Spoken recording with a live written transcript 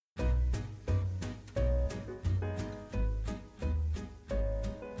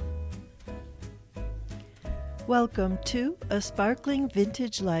Welcome to A Sparkling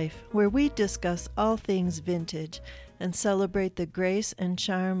Vintage Life, where we discuss all things vintage and celebrate the grace and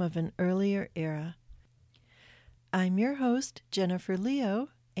charm of an earlier era. I'm your host, Jennifer Leo,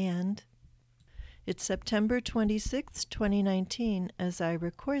 and it's September 26, 2019, as I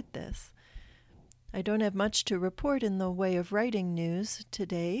record this. I don't have much to report in the way of writing news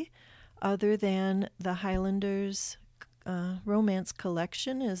today, other than the Highlanders romance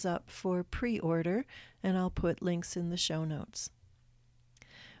collection is up for pre-order, and I'll put links in the show notes.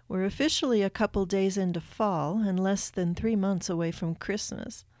 We're officially a couple days into fall and less than 3 months away from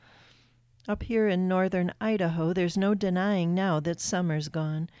Christmas. Up here in northern Idaho, there's no denying now that summer's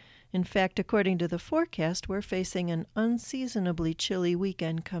gone. In fact, according to the forecast, we're facing an unseasonably chilly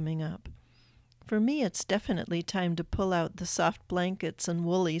weekend coming up. For me, it's definitely time to pull out the soft blankets and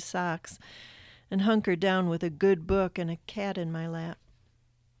woolly socks and hunker down with a good book and a cat in my lap.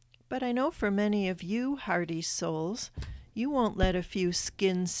 But I know for many of you hardy souls, you won't let a few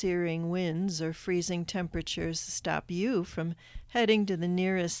skin-searing winds or freezing temperatures stop you from heading to the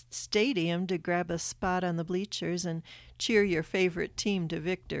nearest stadium to grab a spot on the bleachers and cheer your favorite team to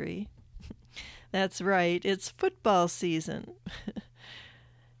victory. That's right, it's football season.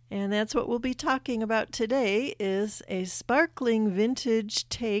 And that's what we'll be talking about today, is a sparkling vintage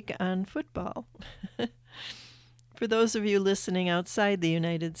take on football. For those of you listening outside the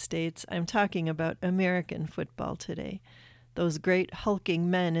United States, I'm talking about American football today. Those great hulking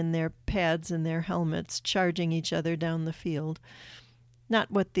men in their pads and their helmets charging each other down the field.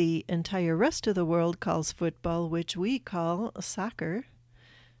 Not what the entire rest of the world calls football, which we call soccer.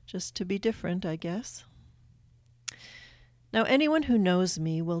 Just to be different, I guess. Now, anyone who knows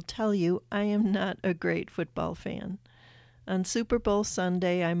me will tell you I am not a great football fan. On Super Bowl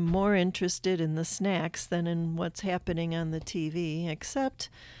Sunday, I'm more interested in the snacks than in what's happening on the TV, except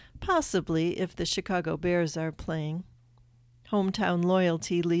possibly if the Chicago Bears are playing. Hometown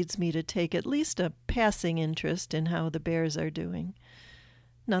loyalty leads me to take at least a passing interest in how the Bears are doing.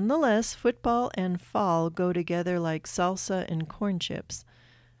 Nonetheless, football and fall go together like salsa and corn chips.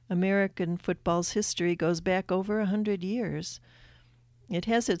 American football's history goes back over 100 years. It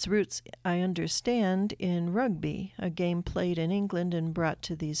has its roots, I understand, in rugby, a game played in England and brought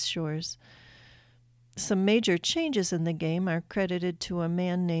to these shores. Some major changes in the game are credited to a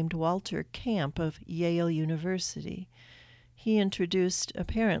man named Walter Camp of Yale University. He introduced,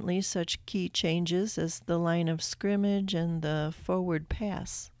 apparently, such key changes as the line of scrimmage and the forward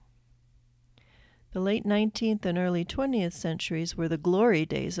pass. The late 19th and early 20th centuries were the glory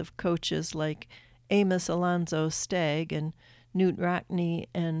days of coaches like Amos Alonzo Stagg and Knute Rockne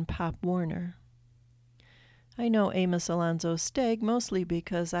and Pop Warner. I know Amos Alonzo Stagg mostly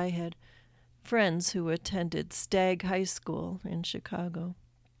because I had friends who attended Stagg High School in Chicago.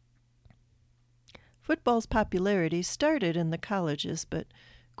 Football's popularity started in the colleges but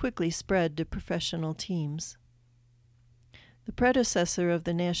quickly spread to professional teams. The predecessor of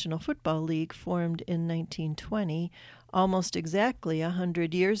the National Football League formed in 1920, almost exactly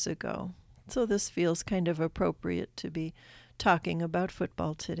 100 years ago. So this feels kind of appropriate to be talking about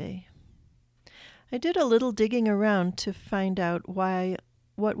football today. I did a little digging around to find out what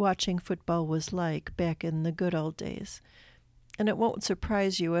watching football was like back in the good old days. And it won't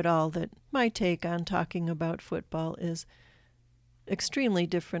surprise you at all that my take on talking about football is extremely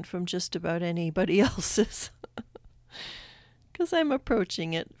different from just about anybody else's. Because I'm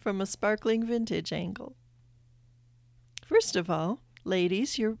approaching it from a sparkling vintage angle. First of all,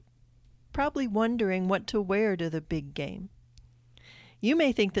 ladies, you're probably wondering what to wear to the big game. You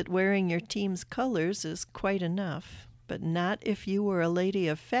may think that wearing your team's colors is quite enough, but not if you were a lady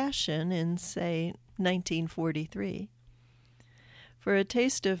of fashion in, say, 1943. For a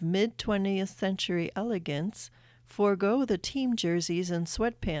taste of mid-20th century elegance, forego the team jerseys and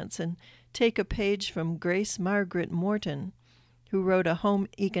sweatpants and take a page from Grace Margaret Morton, who wrote a home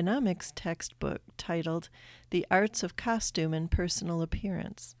economics textbook titled The Arts of Costume and Personal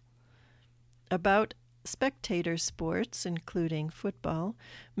Appearance. About spectator sports, including football,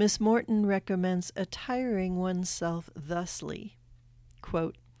 Miss Morton recommends attiring oneself thusly.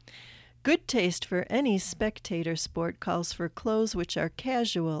 Quote, "Good taste for any spectator sport calls for clothes which are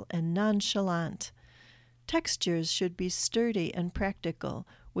casual and nonchalant. Textures should be sturdy and practical,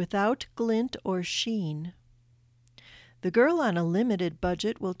 without glint or sheen. The girl on a limited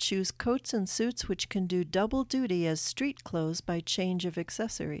budget will choose coats and suits which can do double duty as street clothes by change of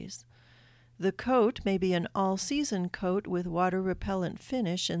accessories. The coat may be an all-season coat with water-repellent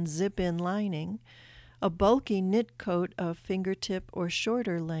finish and zip-in lining, a bulky knit coat of fingertip or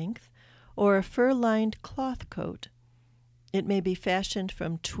shorter length, or a fur-lined cloth coat. It may be fashioned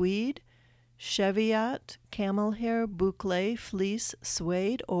from tweed, cheviot, camel hair, boucle, fleece,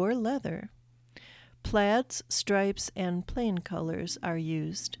 suede, or leather. Plaids, stripes, and plain colors are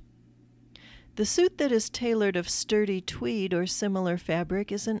used. The suit that is tailored of sturdy tweed or similar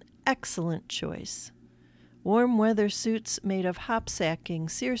fabric is an excellent choice. Warm weather suits made of hop-sacking,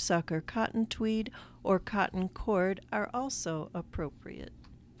 seersucker, cotton tweed, or cotton cord are also appropriate.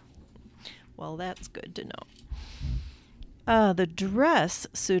 Well, that's good to know. The dress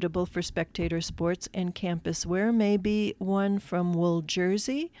suitable for spectator sports and campus wear may be one from wool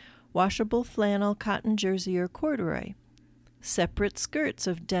jersey, washable flannel, cotton jersey, or corduroy. Separate skirts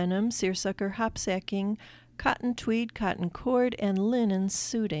of denim, seersucker, hop-sacking, cotton tweed, cotton cord, and linen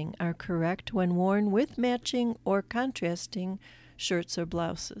suiting are correct when worn with matching or contrasting shirts or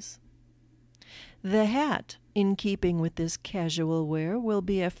blouses. The hat, in keeping with this casual wear, will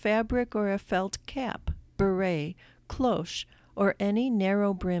be a fabric or a felt cap, beret, cloche, or any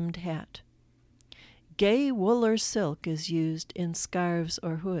narrow-brimmed hat. Gay wool or silk is used in scarves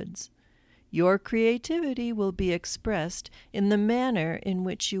or hoods. Your creativity will be expressed in the manner in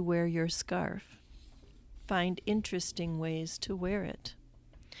which you wear your scarf. Find interesting ways to wear it.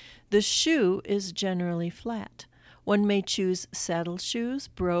 The shoe is generally flat. One may choose saddle shoes,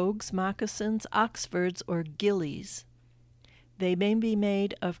 brogues, moccasins, oxfords, or gillies. They may be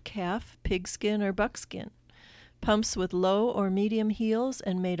made of calf, pigskin, or buckskin. Pumps with low or medium heels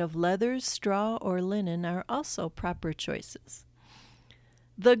and made of leathers, straw, or linen are also proper choices.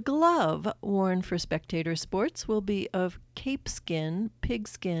 The glove worn for spectator sports will be of capeskin,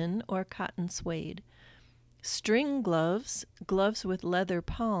 pigskin, or cotton suede. String gloves, gloves with leather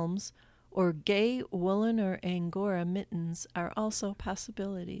palms, or gay woolen or angora mittens are also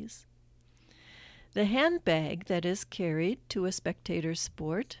possibilities. The handbag that is carried to a spectator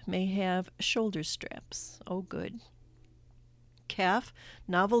sport may have shoulder straps. Oh, good. Calf,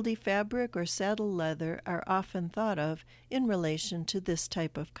 novelty fabric, or saddle leather are often thought of in relation to this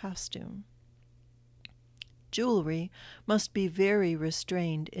type of costume. Jewelry must be very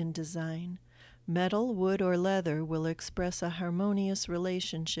restrained in design. Metal, wood, or leather will express a harmonious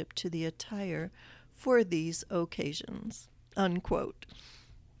relationship to the attire for these occasions." Unquote.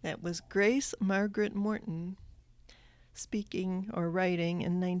 That was Grace Margaret Morton speaking or writing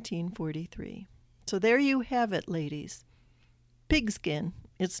in 1943. So there you have it, ladies. Pigskin.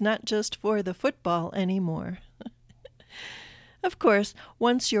 It's not just for the football anymore. Of course,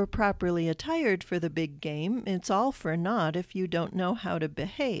 once you're properly attired for the big game, it's all for naught if you don't know how to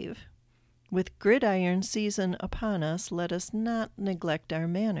behave. With gridiron season upon us, let us not neglect our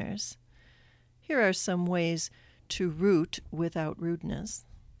manners. Here are some ways to root without rudeness.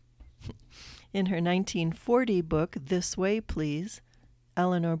 In her 1940 book, This Way, Please,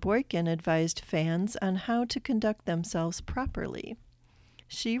 Eleanor Boykin advised fans on how to conduct themselves properly.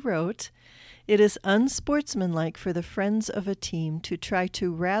 She wrote, "It is unsportsmanlike for the friends of a team to try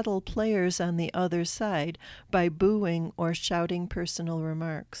to rattle players on the other side by booing or shouting personal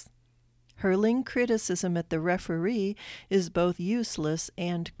remarks. Hurling criticism at the referee is both useless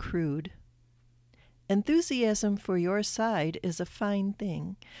and crude. Enthusiasm for your side is a fine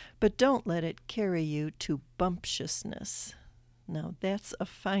thing, but don't let it carry you to bumptiousness." Now that's a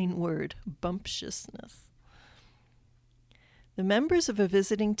fine word, bumptiousness. The members of a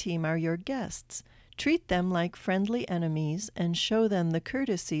visiting team are your guests. Treat them like friendly enemies and show them the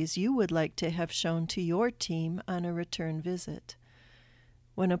courtesies you would like to have shown to your team on a return visit.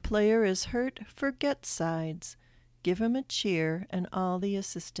 When a player is hurt, forget sides. Give him a cheer and all the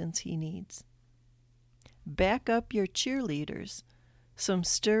assistance he needs. Back up your cheerleaders. Some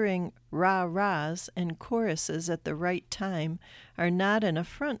stirring rah-rahs and choruses at the right time are not an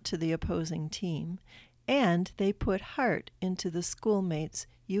affront to the opposing team, and they put heart into the schoolmates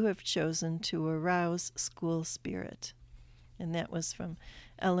you have chosen to arouse school spirit. And that was from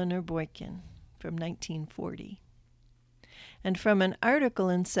Eleanor Boykin from 1940. And from an article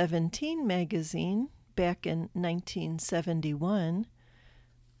in 17 magazine back in 1971,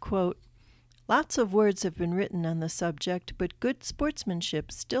 quote, "Lots of words have been written on the subject, but good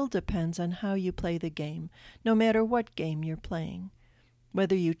sportsmanship still depends on how you play the game, no matter what game you're playing.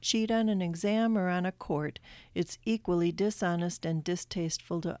 Whether you cheat on an exam or on a court, it's equally dishonest and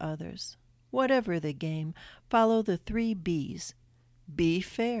distasteful to others. Whatever the game, follow the 3 B's. Be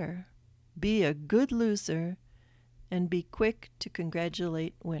fair, be a good loser, and be quick to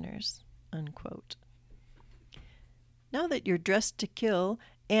congratulate winners." Unquote. Now that you're dressed to kill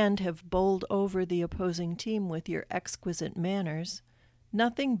and have bowled over the opposing team with your exquisite manners,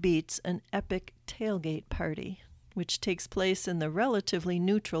 nothing beats an epic tailgate party, which takes place in the relatively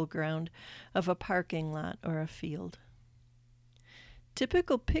neutral ground of a parking lot or a field.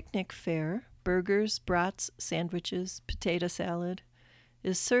 Typical picnic fare burgers, brats, sandwiches, potato salad,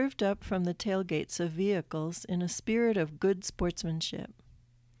 is served up from the tailgates of vehicles in a spirit of good sportsmanship.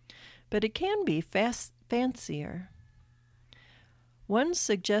 But it can be fancier. One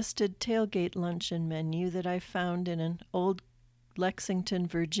suggested tailgate luncheon menu that I found in an old Lexington,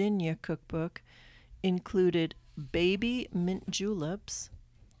 Virginia cookbook included baby mint juleps,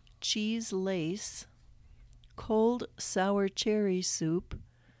 cheese lace, cold sour cherry soup,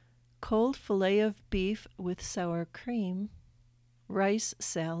 cold fillet of beef with sour cream, rice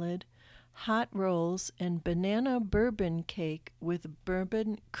salad, hot rolls, and banana bourbon cake with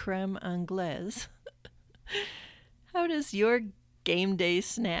bourbon creme anglaise. How does your game day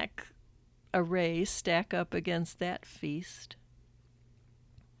snack array stack up against that feast?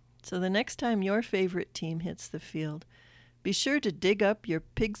 So the next time your favorite team hits the field, be sure to dig up your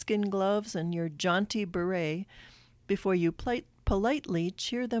pigskin gloves and your jaunty beret before you politely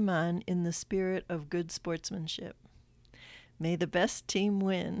cheer them on in the spirit of good sportsmanship. May the best team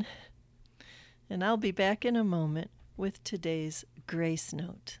win. And I'll be back in a moment with today's Grace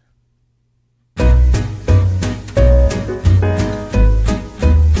Note.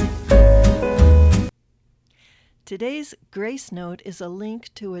 Today's Grace Note is a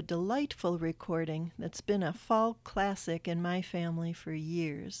link to a delightful recording that's been a fall classic in my family for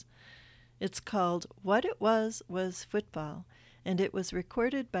years. It's called What It Was Football, and it was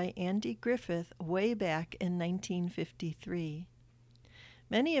recorded by Andy Griffith way back in 1953.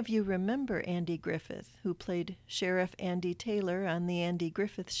 Many of you remember Andy Griffith, who played Sheriff Andy Taylor on The Andy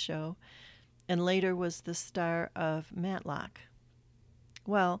Griffith Show, and later was the star of Matlock.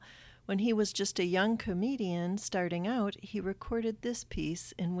 Well, when he was just a young comedian starting out, he recorded this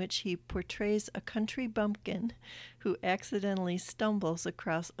piece in which he portrays a country bumpkin who accidentally stumbles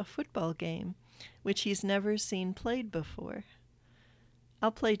across a football game, which he's never seen played before.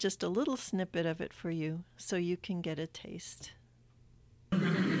 I'll play just a little snippet of it for you so you can get a taste.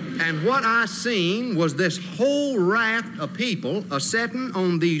 And what I seen was this whole raft of people a-setting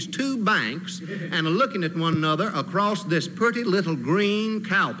on these two banks and a-looking at one another across this pretty little green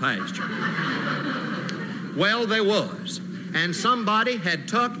cow pasture. Well, there was. And somebody had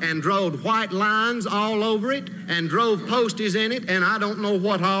tuck and drove white lines all over it and drove posties in it and I don't know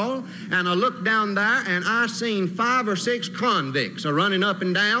what all. And I looked down there and I seen 5 or 6 convicts a-running up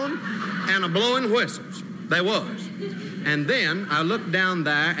and down and a-blowing whistles. There was. And then I looked down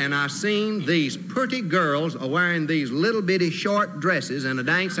there and I seen these pretty girls wearing these little bitty short dresses and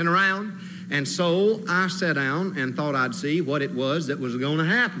a-dancing around. And so I sat down and thought I'd see what it was that was going to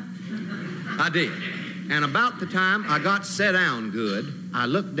happen. I did. And about the time I got set down good, I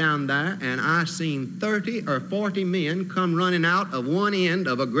looked down there and I seen 30 or 40 men come running out of one end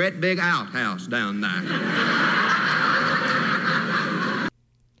of a great big outhouse down there.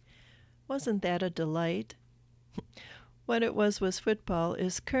 Wasn't that a delight? What It Was Football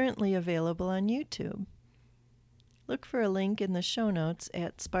is currently available on YouTube. Look for a link in the show notes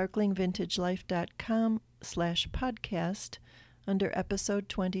at sparklingvintagelife.com/podcast under episode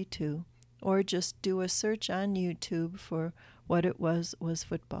 22, or just do a search on YouTube for What It Was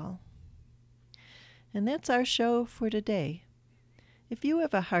Football. And that's our show for today. If you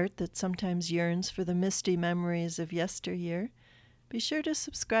have a heart that sometimes yearns for the misty memories of yesteryear, be sure to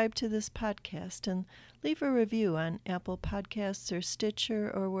subscribe to this podcast and leave a review on Apple Podcasts or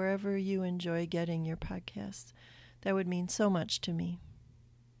Stitcher or wherever you enjoy getting your podcasts. That would mean so much to me.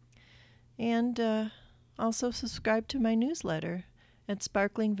 And also subscribe to my newsletter at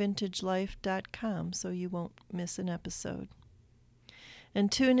sparklingvintagelife.com so you won't miss an episode. And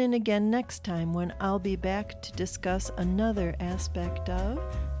tune in again next time when I'll be back to discuss another aspect of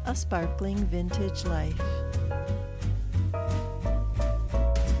a sparkling vintage life.